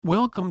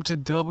Welcome to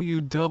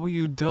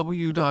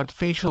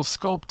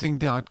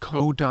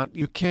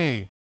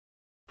www.facialsculpting.co.uk.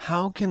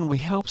 How can we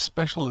help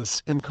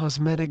specialists in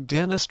cosmetic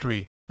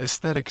dentistry,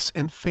 aesthetics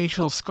and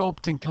facial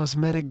sculpting?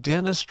 Cosmetic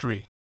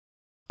dentistry.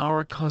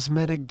 Our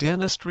cosmetic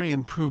dentistry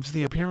improves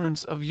the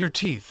appearance of your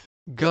teeth,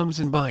 gums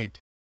and bite.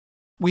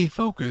 We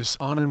focus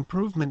on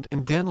improvement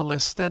in dental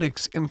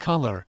aesthetics in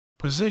color,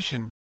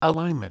 position,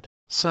 alignment,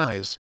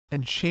 size,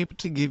 and shape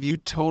to give you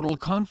total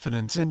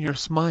confidence in your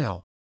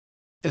smile.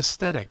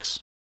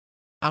 Aesthetics.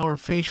 Our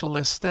facial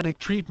aesthetic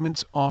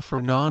treatments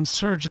offer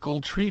non-surgical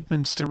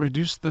treatments to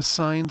reduce the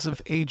signs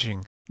of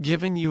aging,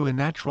 giving you a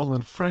natural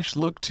and fresh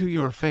look to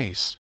your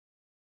face.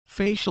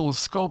 Facial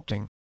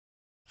sculpting.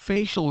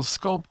 Facial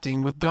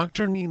sculpting with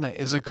Dr. Nina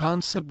is a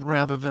concept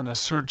rather than a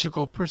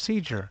surgical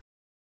procedure.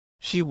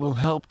 She will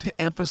help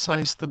to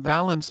emphasize the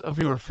balance of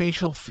your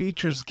facial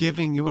features,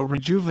 giving you a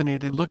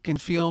rejuvenated look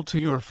and feel to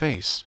your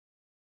face.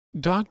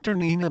 Dr.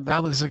 Nina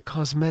Bal is a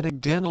cosmetic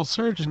dental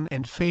surgeon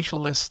and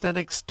facial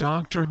aesthetics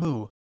doctor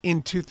who,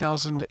 in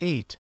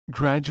 2008,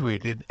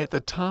 graduated at the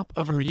top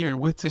of her year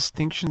with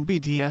distinction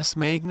BDS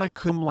magna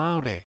cum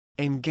laude,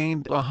 and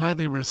gained a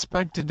highly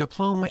respected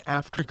diploma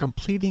after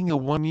completing a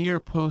one-year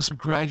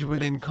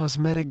postgraduate in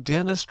cosmetic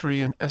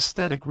dentistry and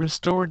aesthetic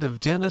restorative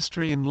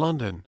dentistry in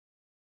London.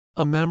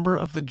 A member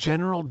of the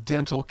General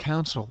Dental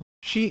Council,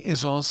 she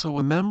is also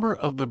a member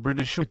of the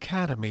British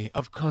Academy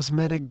of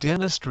Cosmetic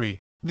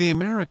Dentistry, the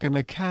American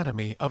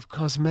Academy of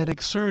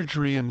Cosmetic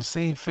Surgery and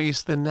Save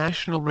Face, the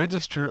National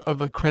Register of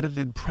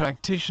Accredited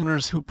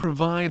Practitioners who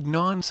provide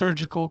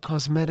non-surgical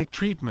cosmetic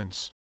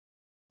treatments.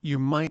 You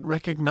might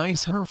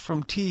recognize her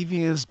from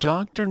TV as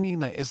Dr.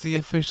 Nina is the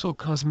official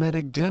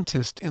cosmetic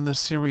dentist in the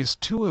Series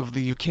 2 of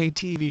the UK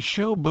TV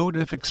show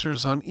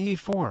Botox on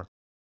E4.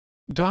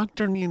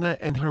 Dr. Nina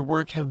and her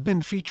work have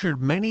been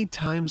featured many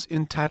times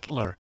in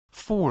Tatler,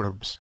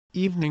 Forbes,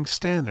 Evening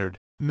Standard,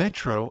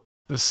 Metro,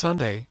 The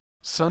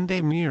Sunday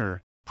Mirror,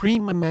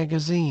 Prima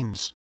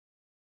magazines.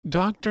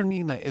 Dr.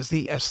 Nina is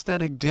the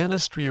Aesthetic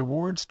Dentistry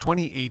Awards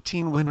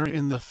 2018 winner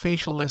in the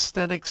Facial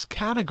Aesthetics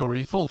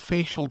category Full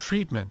Facial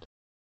Treatment.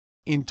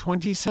 In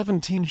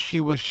 2017 she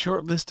was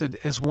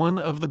shortlisted as one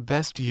of the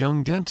best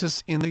young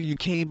dentists in the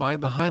UK by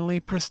the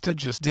highly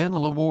prestigious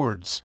Dental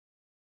Awards.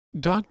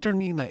 Dr.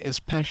 Nina is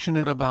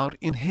passionate about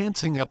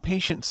enhancing a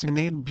patient's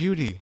innate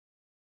beauty.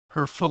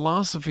 Her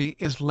philosophy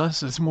is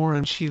less is more,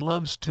 and she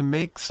loves to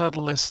make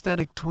subtle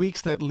aesthetic tweaks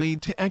that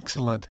lead to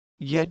excellent,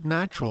 yet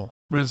natural,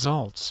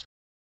 results.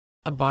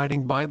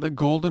 Abiding by the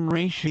golden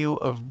ratio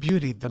of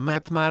beauty, the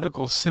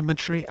mathematical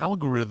symmetry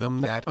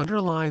algorithm that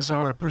underlies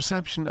our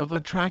perception of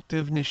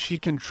attractiveness, she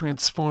can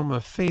transform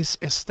a face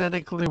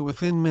aesthetically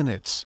within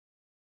minutes.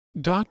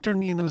 Dr.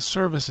 Nina's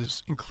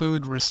services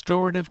include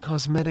restorative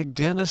cosmetic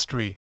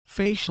dentistry,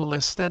 facial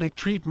aesthetic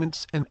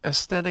treatments and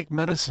aesthetic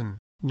medicine,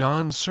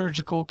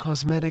 non-surgical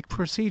cosmetic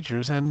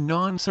procedures and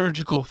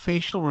non-surgical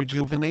facial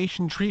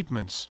rejuvenation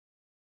treatments.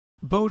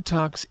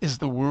 Botox is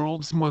the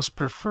world's most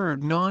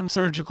preferred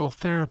non-surgical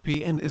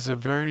therapy and is a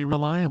very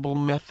reliable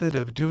method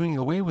of doing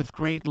away with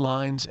great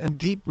lines and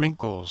deep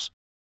wrinkles.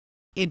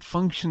 It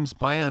functions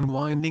by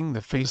unwinding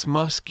the face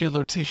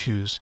muscular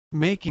tissues,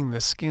 making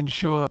the skin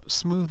show up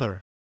smoother.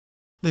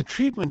 The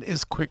treatment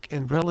is quick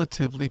and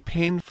relatively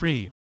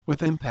pain-free,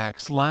 with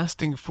impacts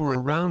lasting for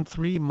around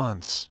 3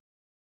 months.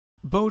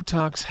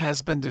 Botox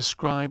has been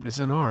described as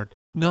an art,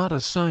 not a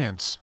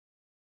science.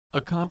 A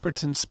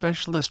competent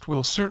specialist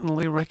will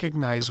certainly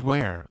recognize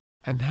where,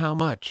 and how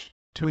much,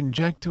 to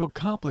inject to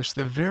accomplish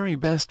the very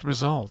best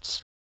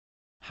results.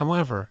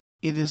 However,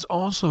 it is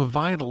also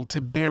vital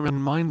to bear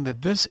in mind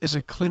that this is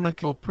a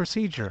clinical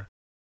procedure.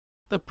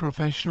 The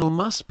professional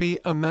must be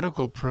a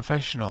medical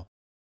professional.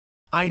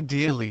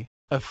 Ideally,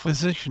 a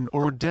physician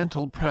or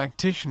dental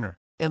practitioner,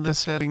 and the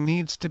setting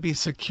needs to be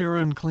secure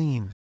and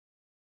clean.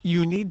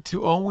 You need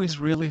to always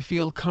really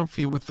feel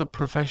comfy with the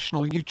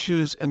professional you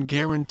choose and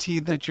guarantee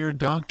that your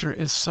doctor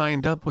is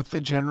signed up with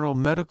the General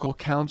Medical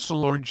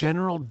Council or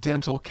General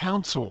Dental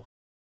Council.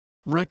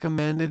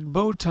 Recommended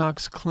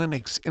Botox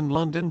clinics in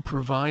London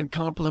provide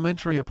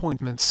complimentary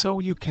appointments so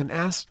you can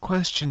ask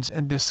questions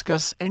and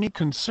discuss any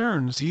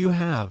concerns you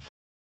have.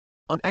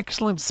 An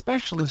excellent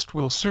specialist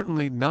will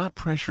certainly not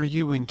pressure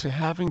you into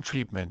having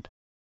treatment.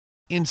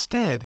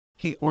 Instead,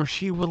 he or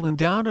she will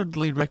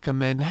undoubtedly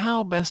recommend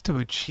how best to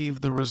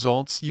achieve the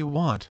results you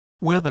want,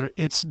 whether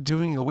it's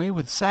doing away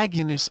with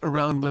sagginess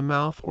around the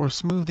mouth or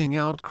smoothing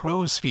out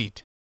crow's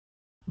feet.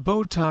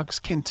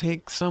 Botox can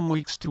take some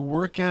weeks to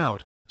work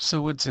out,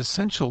 so it's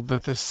essential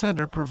that the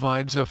center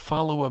provides a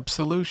follow-up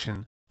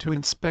solution to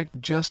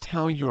inspect just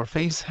how your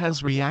face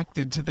has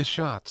reacted to the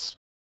shots.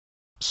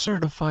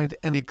 Certified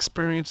and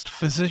experienced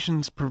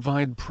physicians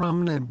provide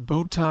prominent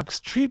Botox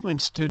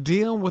treatments to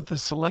deal with a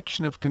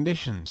selection of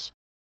conditions.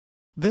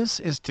 This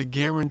is to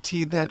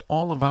guarantee that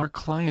all of our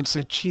clients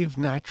achieve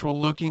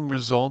natural-looking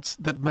results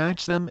that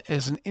match them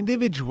as an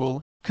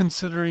individual,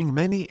 considering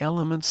many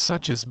elements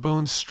such as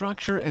bone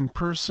structure and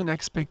person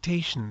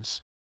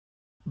expectations.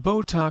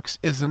 Botox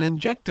is an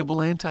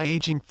injectable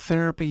anti-aging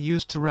therapy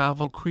used to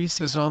ravel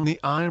creases on the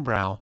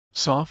eyebrow,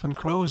 soften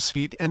crow's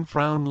feet and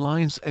frown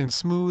lines and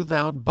smooth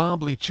out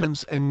bobbly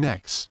chins and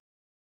necks.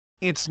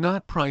 It's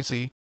not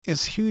pricey,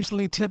 it's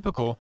hugely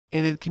typical,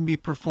 and it can be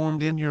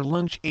performed in your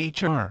lunch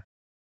HR.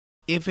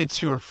 If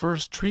it's your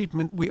first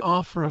treatment, we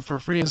offer a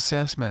for-free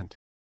assessment.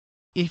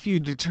 If you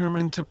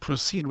determine to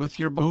proceed with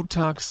your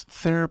Botox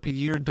therapy,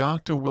 your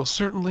doctor will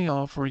certainly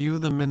offer you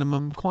the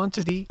minimum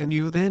quantity and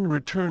you then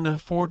return a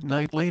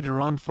fortnight later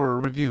on for a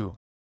review.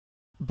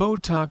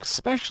 Botox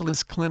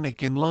Specialist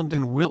Clinic in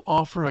London will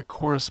offer a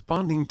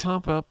corresponding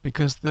top-up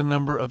because the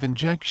number of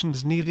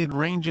injections needed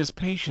ranges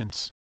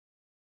patients.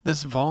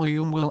 This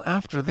volume will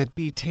after that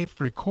be tape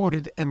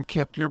recorded and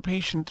kept your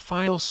patient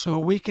file so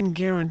we can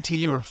guarantee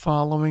your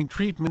following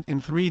treatment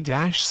in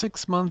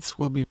 3-6 months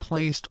will be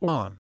placed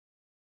on.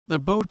 The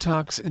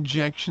Botox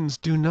injections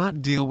do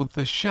not deal with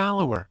the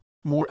shallower,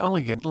 more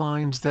elegant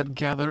lines that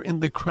gather in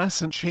the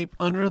crescent shape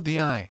under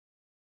the eye.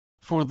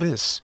 For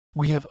this,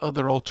 we have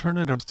other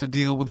alternatives to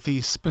deal with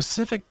these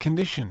specific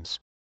conditions.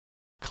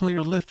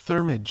 Clear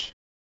lithodermage.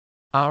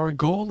 Our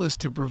goal is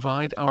to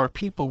provide our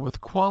people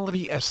with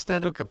quality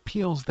aesthetic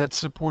appeals that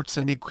supports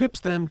and equips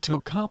them to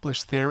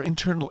accomplish their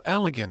internal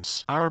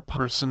elegance. Our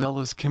personnel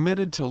is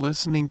committed to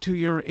listening to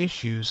your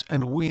issues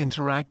and we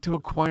interact to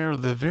acquire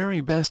the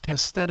very best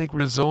aesthetic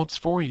results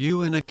for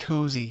you in a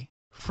cozy,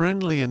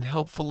 friendly and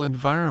helpful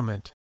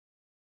environment.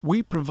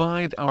 We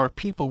provide our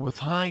people with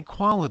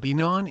high-quality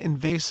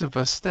non-invasive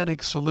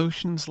aesthetic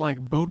solutions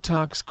like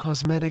Botox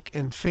cosmetic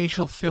and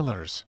facial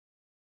fillers.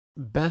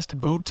 Best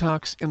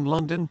Botox in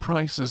London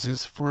prices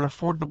is for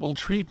affordable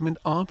treatment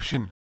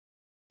option.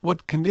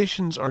 What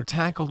conditions are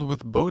tackled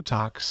with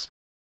Botox?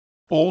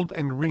 Old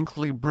and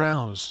wrinkly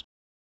brows,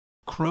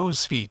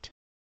 crow's feet,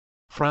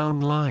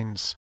 frown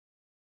lines,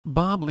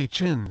 bobbly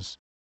chins,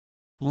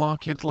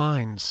 locket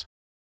lines,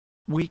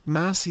 weak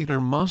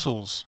masseter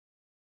muscles.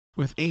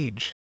 With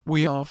age,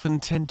 we often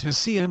tend to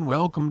see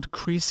unwelcomed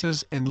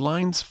creases and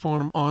lines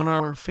form on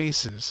our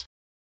faces.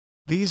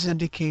 These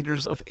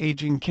indicators of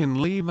aging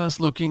can leave us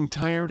looking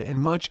tired and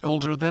much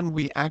older than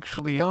we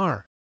actually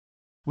are.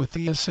 With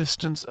the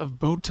assistance of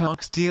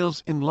Botox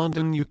deals in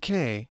London,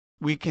 UK,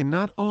 we can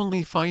not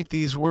only fight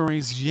these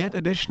worries yet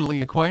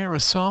additionally acquire a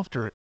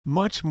softer,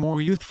 much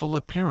more youthful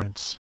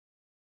appearance.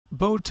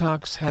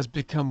 Botox has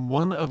become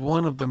one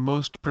of the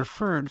most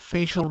preferred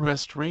facial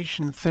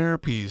restoration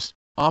therapies,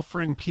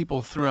 offering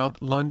people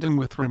throughout London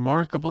with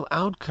remarkable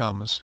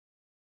outcomes.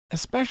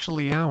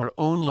 Especially our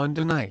own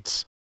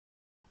Londonites.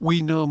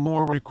 We no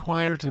more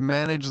require to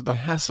manage the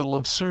hassle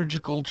of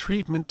surgical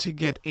treatment to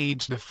get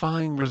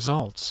age-defying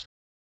results.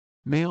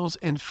 Males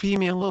and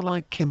female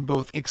alike can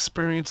both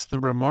experience the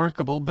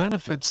remarkable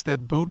benefits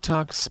that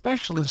Botox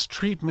specialist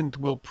treatment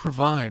will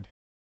provide.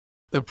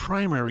 The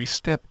primary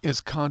step is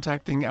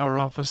contacting our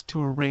office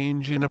to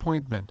arrange an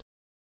appointment.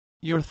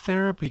 Your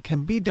therapy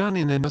can be done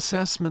in an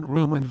assessment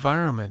room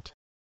environment.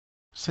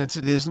 Since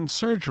it isn't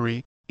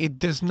surgery, it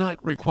does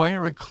not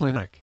require a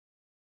clinic.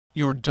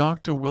 Your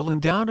doctor will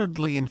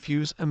undoubtedly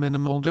infuse a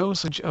minimal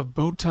dosage of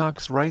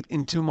Botox right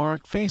into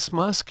marked face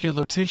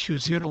muscular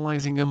tissues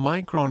utilizing a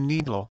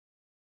microneedle.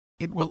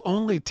 It will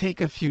only take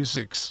a few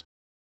seconds.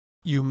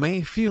 You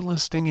may feel a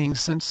stinging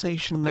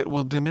sensation that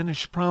will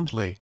diminish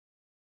promptly.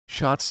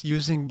 Shots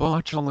using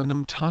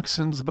botulinum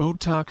toxins.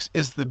 Botox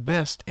is the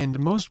best and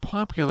most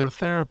popular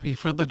therapy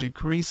for the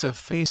decrease of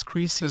face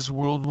creases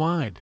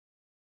worldwide.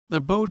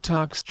 The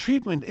Botox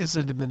treatment is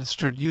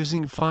administered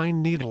using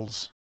fine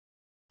needles.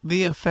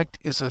 The effect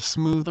is a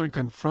smoother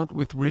confront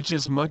with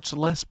ridges much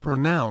less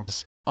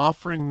pronounced,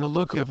 offering the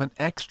look of an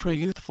extra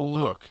youthful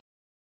look.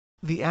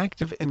 The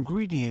active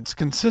ingredients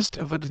consist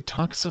of a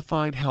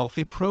detoxified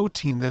healthy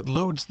protein that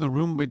loads the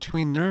room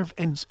between nerve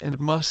ends and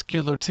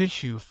muscular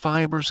tissue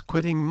fibers,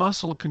 quitting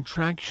muscle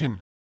contraction.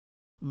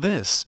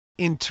 This,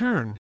 in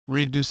turn,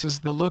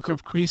 reduces the look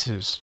of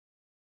creases.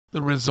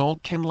 The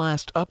result can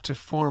last up to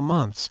 4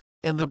 months,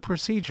 and the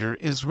procedure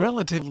is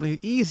relatively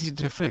easy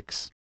to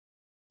fix.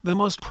 The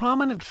most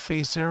prominent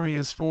face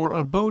areas for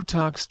a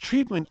Botox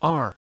treatment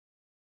are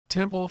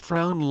temple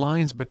frown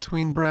lines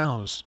between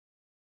brows,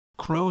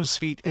 crow's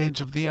feet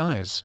edge of the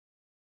eyes,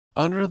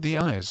 under the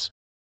eyes,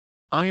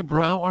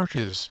 eyebrow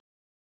arches,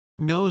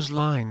 nose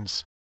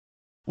lines.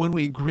 When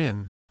we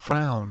grin,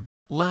 frown,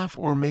 laugh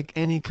or make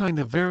any kind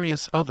of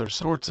various other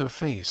sorts of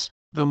face,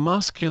 the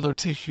muscular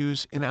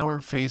tissues in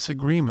our face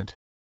agreement.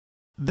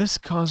 This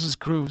causes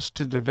grooves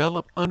to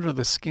develop under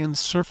the skin's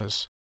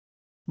surface.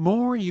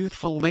 More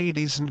youthful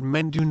ladies and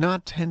men do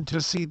not tend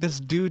to see this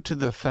due to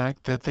the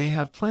fact that they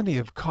have plenty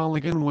of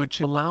collagen,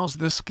 which allows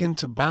the skin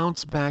to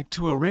bounce back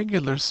to a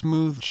regular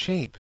smooth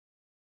shape.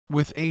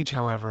 With age,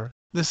 however,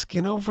 the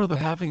skin over the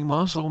having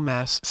muscle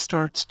mass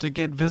starts to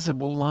get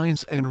visible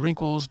lines and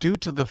wrinkles due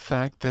to the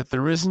fact that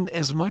there isn't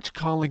as much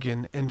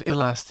collagen and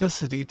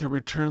elasticity to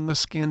return the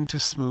skin to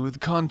smooth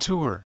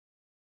contour.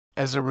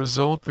 As a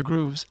result, the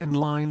grooves and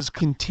lines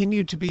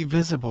continue to be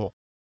visible.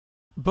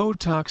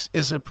 Botox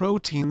is a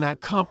protein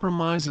that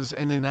compromises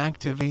and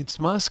inactivates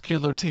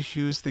muscular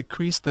tissues that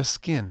crease the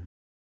skin.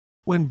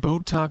 When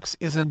Botox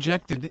is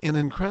injected in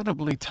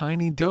incredibly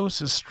tiny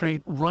doses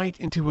straight right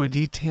into a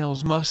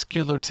detail's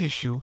muscular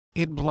tissue,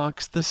 it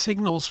blocks the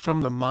signals from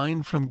the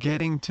mind from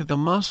getting to the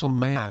muscle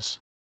mass.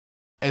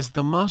 As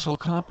the muscle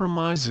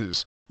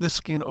compromises, the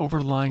skin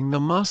overlying the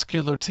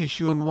muscular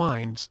tissue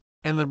unwinds,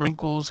 and the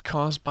wrinkles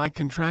caused by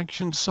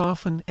contraction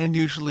soften and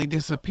usually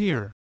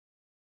disappear.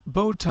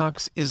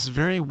 Botox is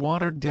very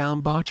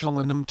watered-down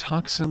botulinum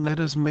toxin that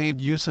is made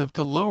use of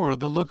to lower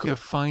the look of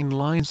fine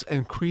lines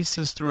and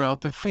creases throughout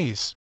the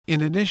face,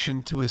 in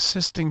addition to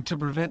assisting to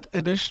prevent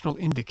additional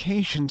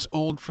indications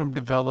old from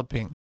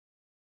developing.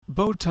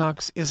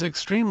 Botox is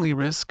extremely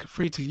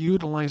risk-free to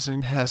utilize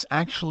and has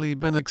actually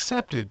been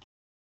accepted.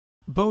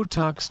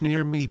 Botox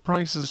near me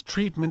prices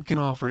treatment can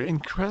offer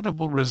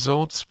incredible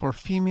results for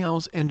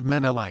females and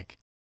men alike.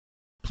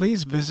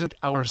 Please visit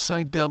our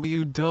site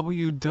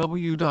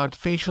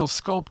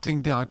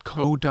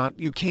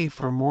www.facialsculpting.co.uk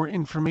for more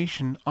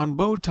information on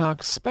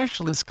Botox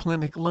Specialist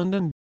Clinic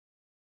London.